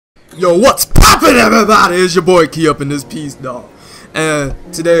Yo, what's poppin', everybody? It's your boy Key up in this piece, dog. And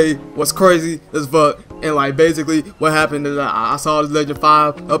today, what's crazy as fuck, and like basically what happened is I saw this Legend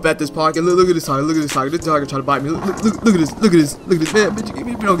 5 up at this park, and look at this target, this target trying to bite me. Look at this, man, bitch, if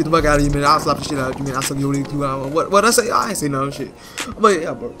you don't get the fuck out of here, man, I'll slap the shit out of you, man. I'll suck your dick too. What I say? I ain't say no shit. But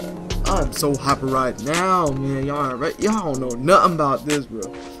yeah, bro, I'm so hyper right now, man. Y'all don't know nothing about this, bro.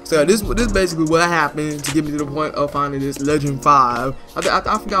 So this basically what happened to get me to the point of finding this Legend 5.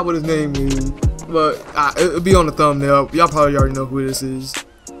 I forgot what his name is, but it'll be on the thumbnail. Y'all probably already know who this is.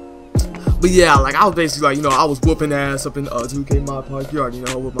 But yeah, like I was basically like, you know, I was whooping ass up in 2K MyPark. You already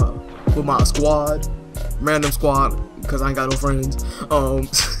know, with my squad, random squad, because I ain't got no friends. So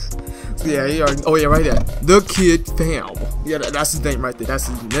yeah, you already, oh yeah, right there, the kid Fam. Yeah, that's his name right there. That's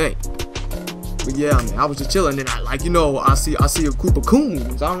his name. But yeah, man, I was just chilling, and I like, you know, I see a group of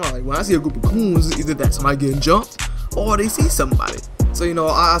coons. I don't know, like when I see a group of coons, either that somebody getting jumped or they see somebody. So you know,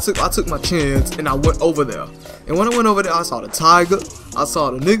 I took my chance and I went over there. And when I went over there, I saw the tiger, I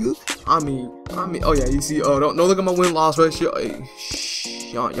saw the nigga. I mean, oh yeah, you see, don't look at my win-loss ratio. Hey,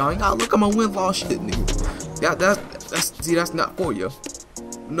 shh, y'all ain't gotta look at my win-loss shit, nigga. Yeah, that's not for you.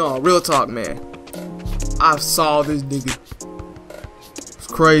 No, real talk, man. I saw this nigga. It's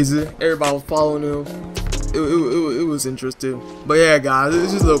crazy. Everybody was following him. It was interesting. But yeah, guys,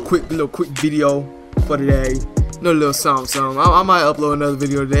 it's just a little quick video for today. No little something. I might upload another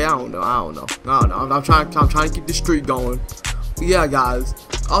video today. I don't know. I'm trying to keep the streak going. But yeah, guys.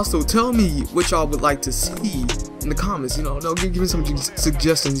 Also, tell me what y'all would like to see in the comments. You know, give me some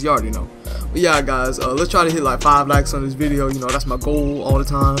suggestions. You already know. But yeah, guys. Let's try to hit like 5 likes on this video. You know, that's my goal all the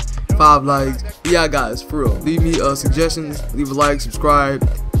time. 5 likes. But yeah, guys. For real. Leave me suggestions. Leave a like. Subscribe.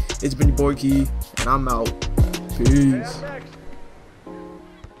 It's been your boy Key, and I'm out. Peace.